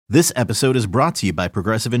This episode is brought to you by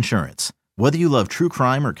Progressive Insurance. Whether you love true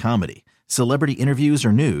crime or comedy, celebrity interviews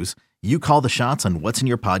or news, you call the shots on what's in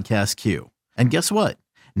your podcast queue. And guess what?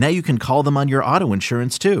 Now you can call them on your auto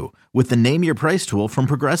insurance too with the Name Your Price tool from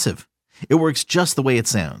Progressive. It works just the way it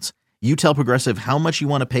sounds. You tell Progressive how much you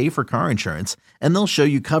want to pay for car insurance, and they'll show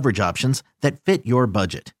you coverage options that fit your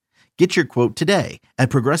budget. Get your quote today at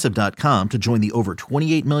Progressive.com to join the over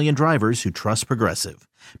 28 million drivers who trust Progressive.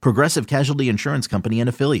 Progressive Casualty Insurance Company and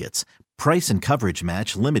Affiliates. Price and coverage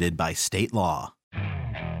match limited by state law.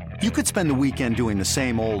 You could spend the weekend doing the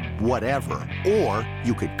same old whatever, or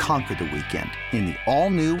you could conquer the weekend in the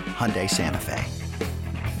all-new Hyundai Santa Fe.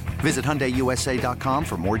 Visit HyundaiUSA.com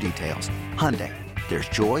for more details. Hyundai, there's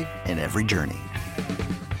joy in every journey.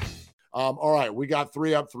 All right, we got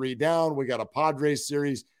 3 up, 3 down. We got a Padres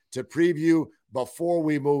series to preview. Before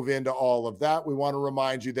we move into all of that, we want to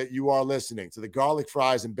remind you that you are listening to the Garlic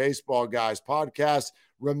Fries and Baseball Guys podcast.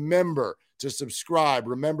 Remember to subscribe.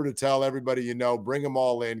 Remember to tell everybody you know. Bring them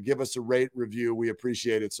all in. Give us a rate review. We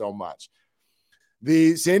appreciate it so much.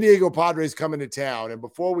 The San Diego Padres coming to town, and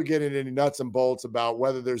before we get into any nuts and bolts about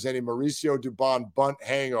whether there's any Mauricio Dubon bunt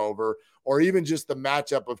hangover or even just the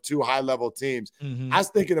matchup of two high-level teams, I was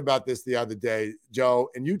thinking about this the other day, Joe,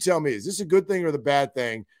 and you tell me, is this a good thing or the bad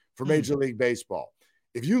thing for Major League Baseball?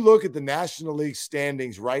 If you look at the National League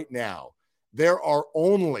standings right now, there are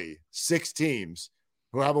only 6 teams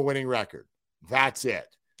who have a winning record. That's it.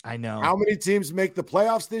 I know. How many teams make the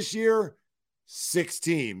playoffs this year? 6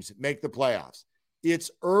 teams make the playoffs.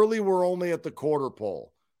 It's early. We're only at the quarter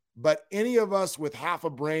pole. But any of us with half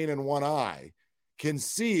a brain and one eye can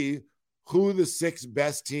see who the 6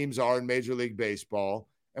 best teams are in Major League Baseball.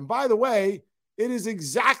 And by the way, it is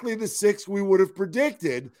exactly the 6 we would have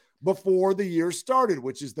predicted before the year started,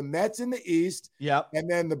 which is the Mets in the East, and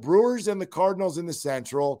then the Brewers and the Cardinals in the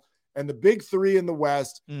Central, and the big 3 in the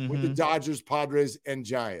West with the Dodgers, Padres, and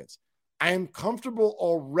Giants. I am comfortable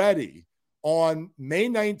already on May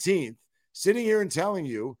 19th sitting here and telling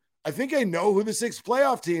you, I think I know who the 6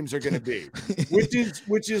 playoff teams are going to be,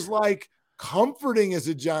 which is like comforting as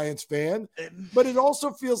a Giants fan, but it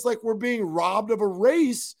also feels like we're being robbed of a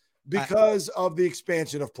race because of the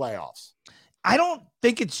expansion of playoffs. I don't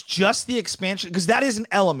think it's just the expansion, because that is an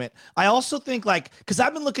element. I also think, because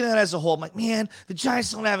I've been looking at it as a whole, I'm like, man, the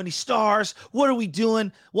Giants don't have any stars. What are we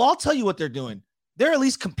doing? Well, I'll tell you what they're doing. They're at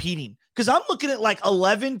least competing, because I'm looking at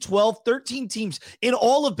 11, 12, 13 teams in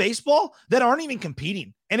all of baseball that aren't even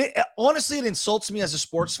competing. And honestly, it insults me as a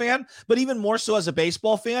sports fan, but even more so as a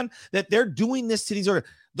baseball fan, that they're doing this to these other.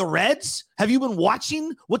 The Reds, have you been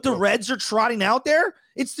watching what the Reds are trotting out there?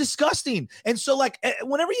 It's disgusting. And so,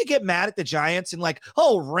 whenever you get mad at the Giants and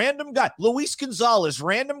random guy, Luis Gonzalez,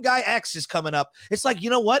 random guy X is coming up. It's like, you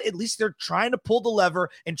know what? At least they're trying to pull the lever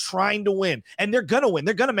and trying to win. And they're going to win.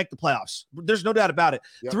 They're going to make the playoffs. There's no doubt about it.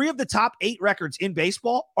 Yep. 3 of the top 8 records in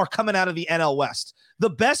baseball are coming out of the NL West. The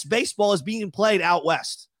best baseball is being played out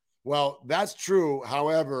West. Well, that's true.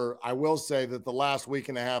 However, I will say that the last week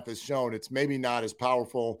and a half has shown it's maybe not as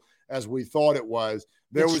powerful as we thought it was.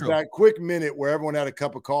 There was that quick minute where everyone had a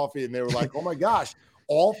cup of coffee and they were like, oh my gosh,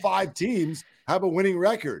 all 5 teams have a winning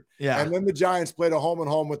record. Yeah. And then the Giants played a home and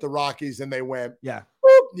home with the Rockies and they went,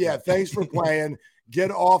 thanks for playing.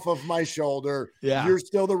 Get off of my shoulder. Yeah. You're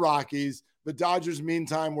still the Rockies. The Dodgers,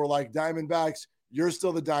 meantime, were like, Diamondbacks, you're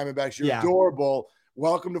still the Diamondbacks. You're adorable.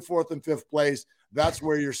 Welcome to 4th and 5th place. That's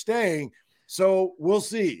where you're staying. So we'll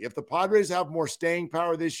see if the Padres have more staying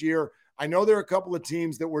power this year. I know there are a couple of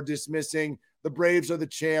teams that we're dismissing. The Braves are the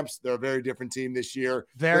champs. They're a very different team this year.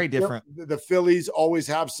 Very different. The Phillies always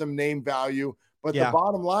have some name value. But the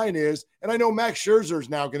bottom line is, and I know Max Scherzer is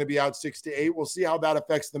now going to be out 6 to 8. We'll see how that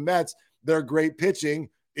affects the Mets. Their great pitching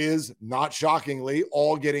is, not shockingly,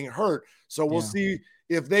 all getting hurt. So we'll see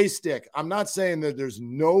if they stick. I'm not saying that there's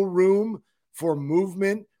no room for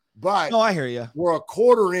movement, but I hear you. We're a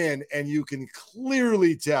quarter in, and you can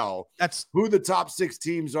clearly tell that's who the top 6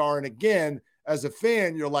 teams are. And again, as a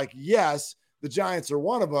fan, you're like, yes, the Giants are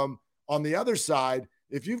one of them. On the other side,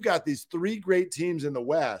 if you've got these 3 great teams in the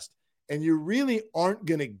West, and you really aren't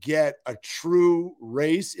going to get a true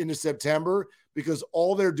race into September because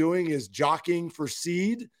all they're doing is jockeying for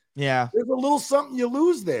seed, there's a little something you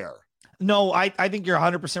lose there. No, I think you're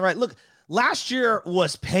 100% right. Look, last year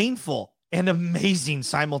was painful and amazing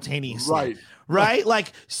simultaneously. Right?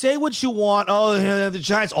 Like, say what you want. Oh, the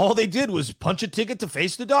Giants, all they did was punch a ticket to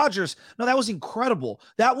face the Dodgers. No, that was incredible.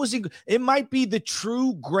 It might be the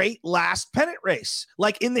true great last pennant race,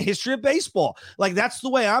 like in the history of baseball. Like, that's the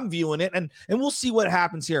way I'm viewing it. And we'll see what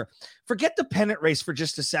happens here. Forget the pennant race for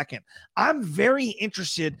just a second. I'm very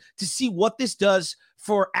interested to see what this does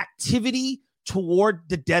for activity toward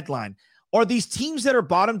the deadline? Are these teams that are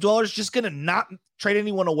bottom dwellers just going to not trade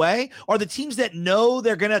anyone away? Are the teams that know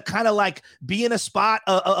they're going to kind of like be in a spot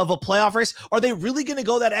of a playoff race, are they really going to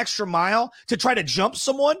go that extra mile to try to jump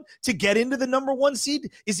someone to get into the number 1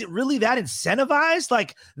 seed? Is it really that incentivized?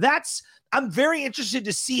 Like I'm very interested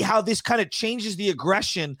to see how this kind of changes the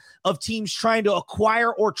aggression of teams trying to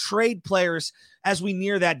acquire or trade players as we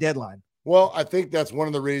near that deadline. Well, I think that's one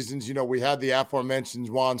of the reasons, we had the aforementioned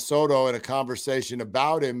Juan Soto in a conversation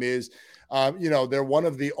about him is, they're one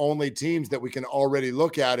of the only teams that we can already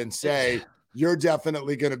look at and say, you're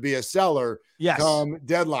definitely going to be a seller come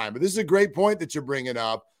deadline. But this is a great point that you're bringing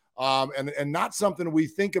up, and not something we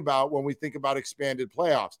think about when we think about expanded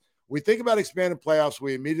playoffs. We think about expanded playoffs,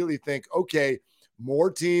 we immediately think, okay, more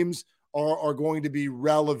teams are going to be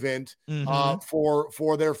relevant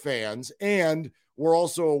for their fans. And we're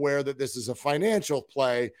also aware that this is a financial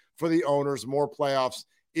play for the owners. More playoffs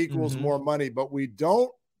equals more money. But we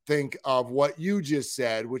don't think of what you just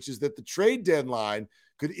said, which is that the trade deadline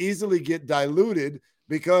could easily get diluted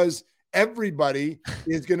because everybody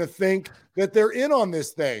is going to think that they're in on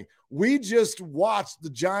this thing. We just watched the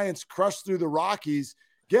Giants crush through the Rockies.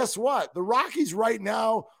 Guess what? The Rockies right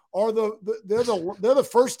now are they're the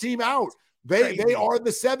first team out. They are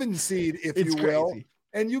the 7 seed, if you will. Crazy.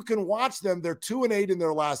 And you can watch them. They're 2-8 in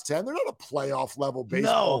their last 10. They're not a playoff level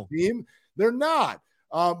baseball team. They're not.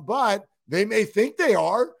 But they may think they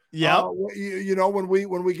are. Yeah. When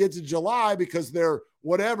we get to July, because they're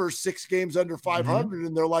 6 games under 500,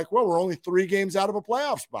 and they're like, well, we're only 3 games out of a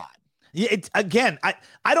playoff spot. Yeah,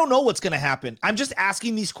 I don't know what's going to happen. I'm just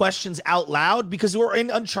asking these questions out loud because we're in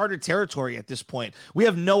uncharted territory at this point. We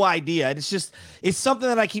have no idea. And it's something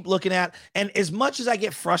that I keep looking at. And as much as I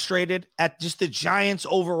get frustrated at just the Giants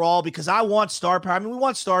overall, because I want star power. I mean, we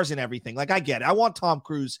want stars in everything. Like, I get it. I want Tom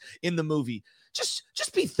Cruise in the movie.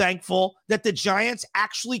 Just be thankful that the Giants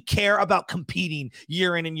actually care about competing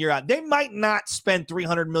year in and year out. They might not spend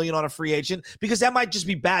 $300 million on a free agent because that might just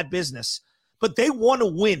be bad business. But they want to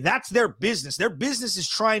win. That's their business. Their business is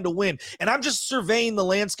trying to win. And I'm just surveying the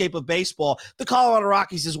landscape of baseball. The Colorado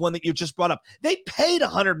Rockies is one that you just brought up. They paid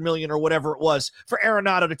 $100 million or whatever it was for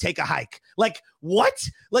Arenado to take a hike. Like, what?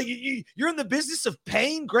 Like, you're in the business of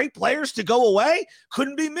paying great players to go away?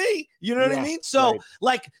 Couldn't be me. You know what I mean? So,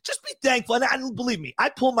 just be thankful. And believe me, I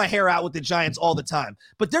pull my hair out with the Giants all the time.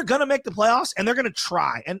 But they're going to make the playoffs, and they're going to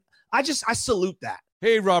try. And I salute that.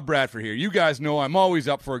 Hey, Rob Bradford here. You guys know I'm always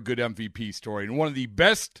up for a good MVP story, and one of the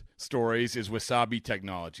best stories is Wasabi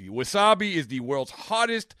Technology. Wasabi is the world's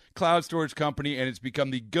hottest cloud storage company, and it's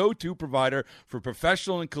become the go-to provider for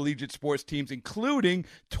professional and collegiate sports teams, including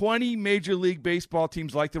 20 Major League Baseball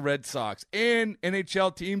teams like the Red Sox and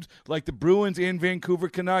NHL teams like the Bruins and Vancouver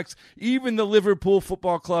Canucks. Even the Liverpool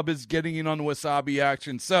Football Club is getting in on the Wasabi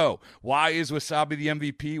action. So, why is Wasabi the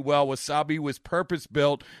MVP? Well, Wasabi was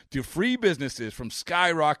purpose-built to free businesses from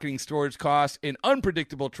skyrocketing storage costs and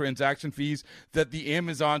unpredictable transaction fees that the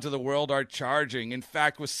Amazons of the world are charging. In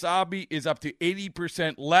fact, Wasabi is up to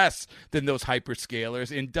 80% less than those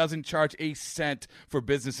hyperscalers and doesn't charge a cent for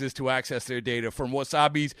businesses to access their data. From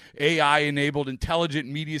Wasabi's AI-enabled intelligent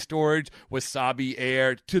media storage, Wasabi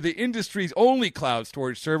Air, to the industry's only cloud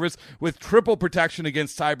storage service with triple protection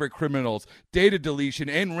against cyber criminals, data deletion,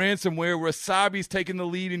 and ransomware, Wasabi's taken the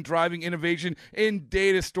lead in driving innovation in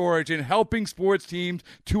data storage and helping sports teams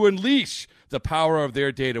to unleash the power of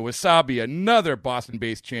their data. Wasabi, another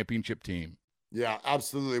Boston-based championship team. Yeah,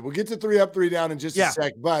 absolutely. We'll get to 3 up, 3 down in just a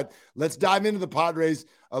sec, but let's dive into the Padres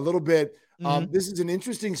a little bit. This is an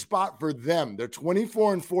interesting spot for them. They're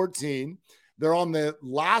 24-14. They're on the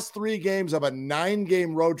last 3 games of a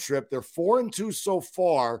 9-game road trip. They're 4-2 so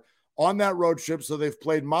far on that road trip, so they've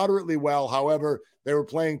played moderately well. However, they were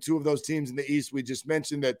playing 2 of those teams in the East we just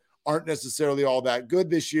mentioned that aren't necessarily all that good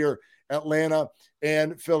this year, Atlanta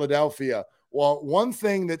and Philadelphia. Well, one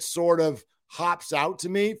thing that sort of hops out to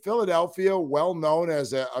me, Philadelphia, well known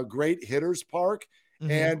as a great hitter's park,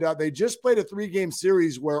 and they just played a 3-game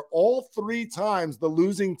series where all 3 times the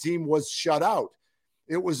losing team was shut out.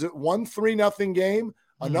 It was one 3-0 game,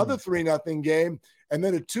 another 3-0 game, and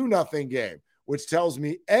then a 2-0 game, which tells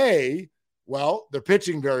me, A, well, they're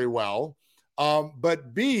pitching very well,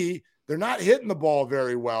 but B, they're not hitting the ball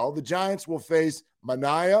very well. The Giants will face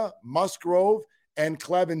Manaea, Musgrove, and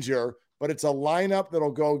Clevinger, but it's a lineup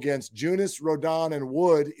that'll go against Junis, Rodon, and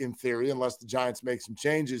Wood in theory, unless the Giants make some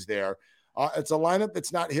changes there. It's a lineup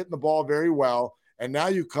that's not hitting the ball very well, and now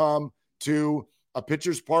you come to a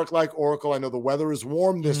pitcher's park like Oracle. I know the weather is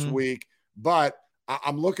warm this week, but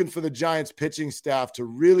I'm looking for the Giants pitching staff to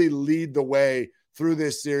really lead the way through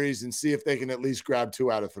this series and see if they can at least grab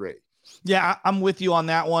 2 out of 3. Yeah, I'm with you on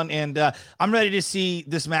that one. And I'm ready to see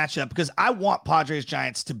this matchup because I want Padres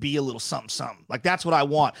Giants to be a little something. Like, that's what I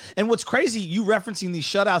want. And what's crazy, you referencing these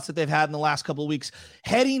shutouts that they've had in the last couple of weeks,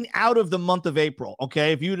 heading out of the month of April.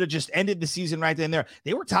 Okay. If you would have just ended the season right then and there,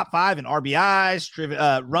 they were top 5 in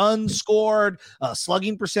RBIs, runs scored,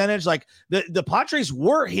 slugging percentage. Like the Padres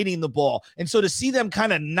were hitting the ball. And so to see them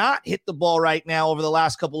kind of not hit the ball right now over the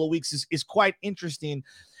last couple of weeks is quite interesting.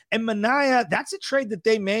 And Manaea, that's a trade that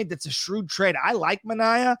they made. That's a shrewd trade. I like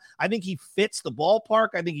Manaea. I think he fits the ballpark.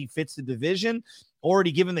 I think he fits the division.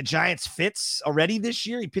 Already given the Giants fits already this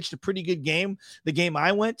year. He pitched a pretty good game, the game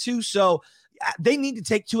I went to. So they need to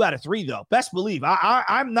take 2 out of 3, though. Best believe.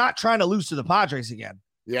 I'm not trying to lose to the Padres again.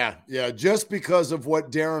 Yeah. Just because of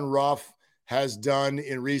what Darren Ruff has done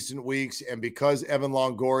in recent weeks, and because Evan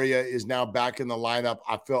Longoria is now back in the lineup,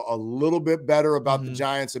 I feel a little bit better about the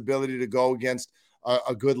Giants' ability to go against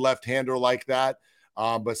a good left-hander like that,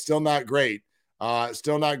 but still not great.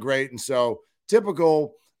 And so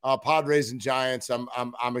typical Padres and Giants.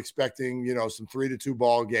 I'm expecting some 3-2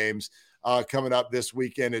 ball games coming up this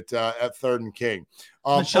weekend at 3rd and King.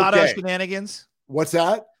 Machado shenanigans. What's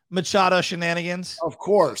that? Machado shenanigans. Of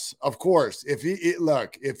course.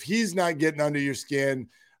 If he's not getting under your skin,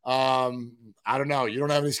 I don't know. You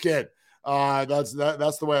don't have any skin. That's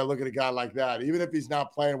the way I look at a guy like that. Even if he's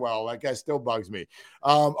not playing well, that guy still bugs me.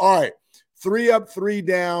 All right. 3 up, 3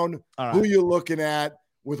 down. Right. Who you looking at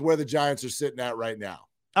with where the Giants are sitting at right now?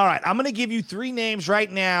 All right, I'm going to give you 3 names right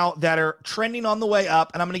now that are trending on the way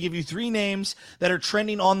up, and I'm going to give you 3 names that are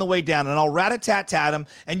trending on the way down, and I'll rat-a-tat-tat them,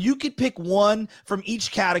 and you could pick one from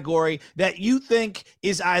each category that you think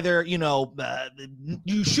is either,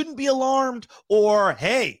 you shouldn't be alarmed, or,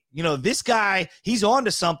 hey, this guy, he's on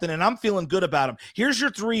to something, and I'm feeling good about him. Here's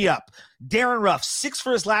your 3 up. Darren Ruff, 6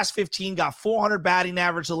 for his last 15, got 400 batting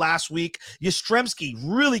average the last week. Yastrzemski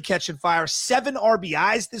really catching fire, 7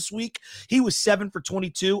 RBIs this week. He was 7 for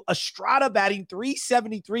 22. Estrada batting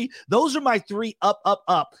 373. Those are my 3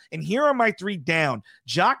 up. And here are my 3 down.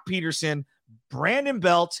 Jock Peterson, Brandon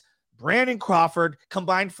Belt, Brandon Crawford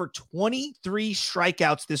combined for 23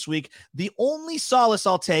 strikeouts this week. The only solace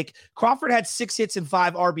I'll take, Crawford had 6 hits and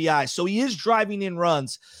 5 RBIs, so he is driving in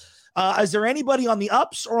runs. Is there anybody on the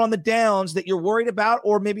ups or on the downs that you're worried about,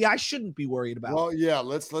 or maybe I shouldn't be worried about? Well, yeah,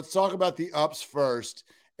 let's talk about the ups first.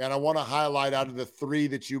 And I want to highlight out of the 3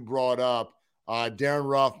 that you brought up, Darren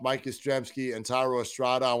Ruff, Mike Yastrzemski, and Thairo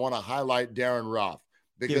Estrada. I want to highlight Darren Ruff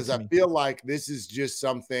because I feel like this is just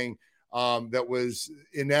something that was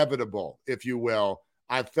inevitable, if you will.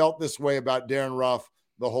 I felt this way about Darren Ruff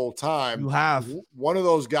the whole time. You have. One of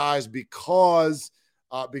those guys because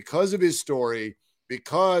of his story,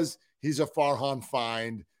 because he's a Farhan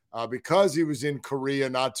find, because he was in Korea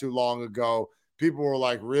not too long ago, people were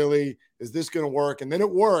like, really? Is this going to work? And then it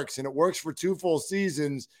works, and it works for 2 full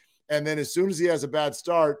seasons. And then as soon as he has a bad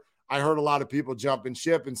start, I heard a lot of people jump in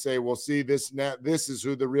ship and say, well, see, this is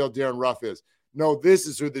who the real Darren Ruff is. No, this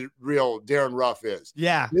is who the real Darren Ruff is.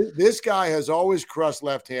 Yeah. This guy has always crushed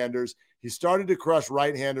left-handers. He started to crush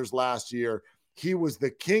right-handers last year. He was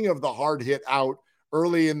the king of the hard hit out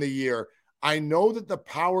early in the year. I know that the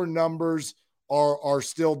power numbers are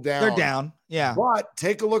still down. They're down, yeah. But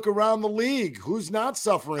take a look around the league. Who's not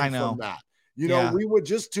suffering from that? We would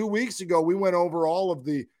just 2 weeks ago, we went over all of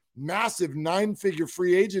the massive 9-figure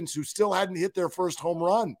free agents who still hadn't hit their first home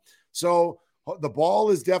run. So the ball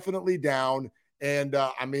is definitely down. And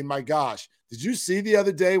my gosh, did you see the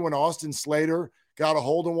other day when Austin Slater got a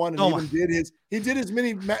hold of one and did his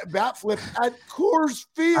mini bat flip at Coors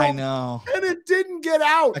Field? I know. And it didn't get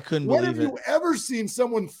out. I couldn't believe it. When have you ever seen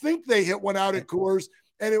someone think they hit one out at Coors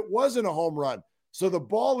and it wasn't a home run? So the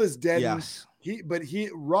ball is dead. Yes.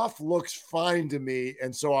 Ruff looks fine to me.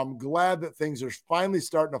 And so I'm glad that things are finally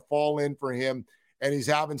starting to fall in for him and he's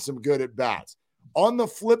having some good at bats. On the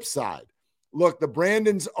flip side, look, the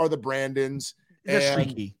Brandons are the Brandons. They're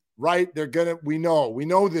streaky. Right. We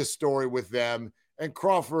know this story with them. And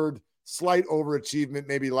Crawford, slight overachievement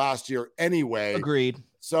maybe last year anyway. Agreed.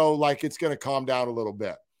 So it's going to calm down a little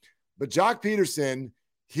bit. But Jock Peterson,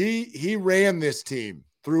 he ran this team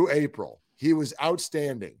through April. He was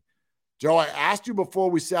outstanding. Joe, I asked you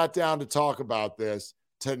before we sat down to talk about this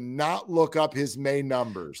to not look up his May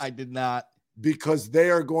numbers. I did not. Because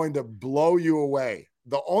they are going to blow you away.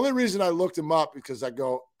 The only reason I looked him up because I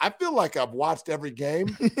feel like I've watched every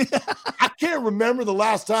game. I can't remember the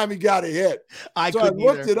last time he got a hit. I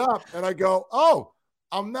looked it up and I go, oh,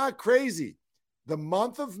 I'm not crazy. The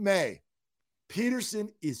month of May, Peterson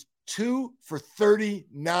is 2 for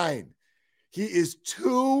 39. He is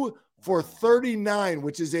 2 for 39,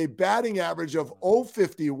 which is a batting average of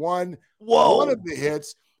 0.51. Whoa. One of the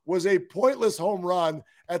hits was a pointless home run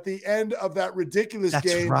at the end of that ridiculous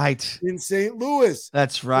game right. in St. Louis.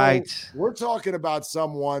 That's right. So we're talking about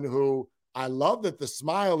someone who I love that the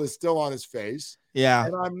smile is still on his face. Yeah.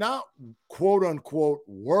 And I'm not quote unquote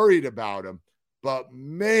worried about him, but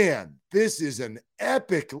man, this is an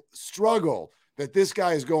epic struggle that this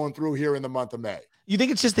guy is going through here in the month of May. You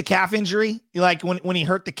think it's just the calf injury? Like when he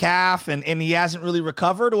hurt the calf and he hasn't really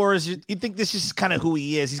recovered, or is it, you think this is kind of who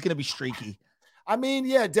he is? He's going to be streaky. I mean,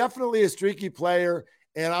 yeah, definitely a streaky player.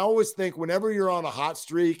 And I always think whenever you're on a hot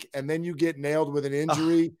streak and then you get nailed with an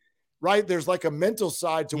injury, right, there's like a mental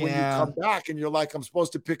side to when you come back and you're like, I'm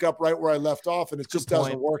supposed to pick up right where I left off, and it just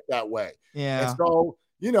doesn't work that way. Yeah. And so,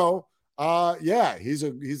 you know, he's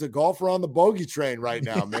a golfer on the bogey train right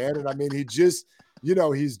now, man. And I mean, he just, you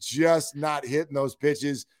know, he's just not hitting those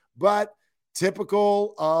pitches, but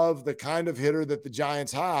typical of the kind of hitter that the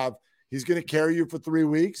Giants have. He's going to carry you for 3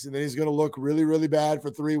 weeks, and then he's going to look really, really bad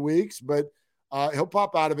for 3 weeks, but he'll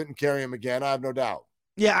pop out of it and carry him again. I have no doubt.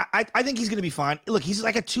 Yeah, I think he's going to be fine. Look, he's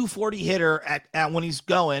like a 240 hitter at when he's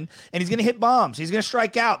going, and he's going to hit bombs. He's going to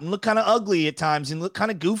strike out and look kind of ugly at times and look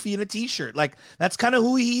kind of goofy in a T-shirt. Like, that's kind of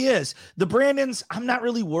who he is. The Brandons, I'm not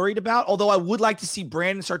really worried about, although I would like to see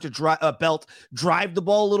Brandon start to drive the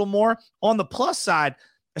ball a little more. On the plus side,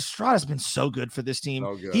 Estrada's been so good for this team.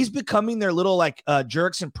 He's becoming their little like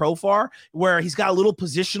Jurickson Profar, where he's got a little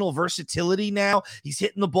positional versatility now. He's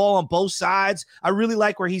hitting the ball on both sides. I really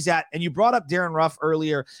like where he's at. And you brought up Darren Ruff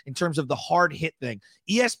earlier in terms of the hard hit thing.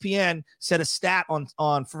 ESPN said a stat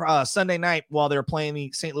on Sunday night while they were playing the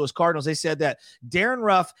St. Louis Cardinals. They said that Darren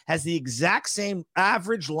Ruff has the exact same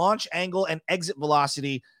average launch angle and exit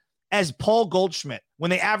velocity as Paul Goldschmidt when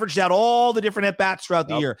they averaged out all the different at-bats throughout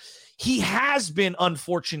the year. He has been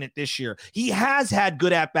unfortunate this year. He has had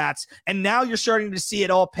good at-bats, and now you're starting to see it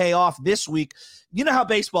all pay off this week. You know how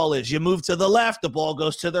baseball is. You move to the left, the ball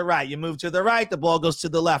goes to the right. You move to the right, the ball goes to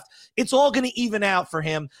the left. It's all going to even out for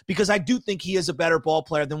him because I do think he is a better ball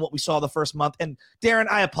player than what we saw the first month. And Darren,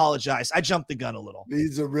 I apologize. I jumped the gun a little.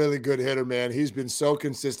 He's a really good hitter, man. He's been so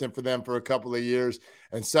consistent for them for a couple of years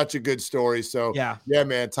and such a good story. So, yeah,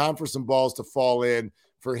 man, time for some balls to fall in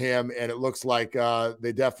for him, and it looks like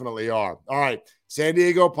they definitely are. All right, San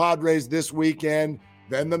Diego Padres this weekend,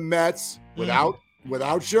 then the Mets without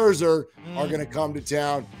Scherzer are going to come to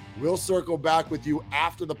town. We'll circle back with you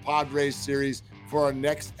after the Padres series for our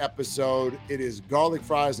next episode. It is Garlic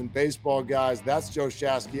Fries and Baseball, guys. That's Joe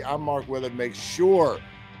Shasky. I'm Mark Willard. Make sure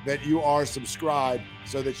that you are subscribed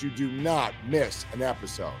so that you do not miss an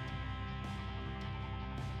episode.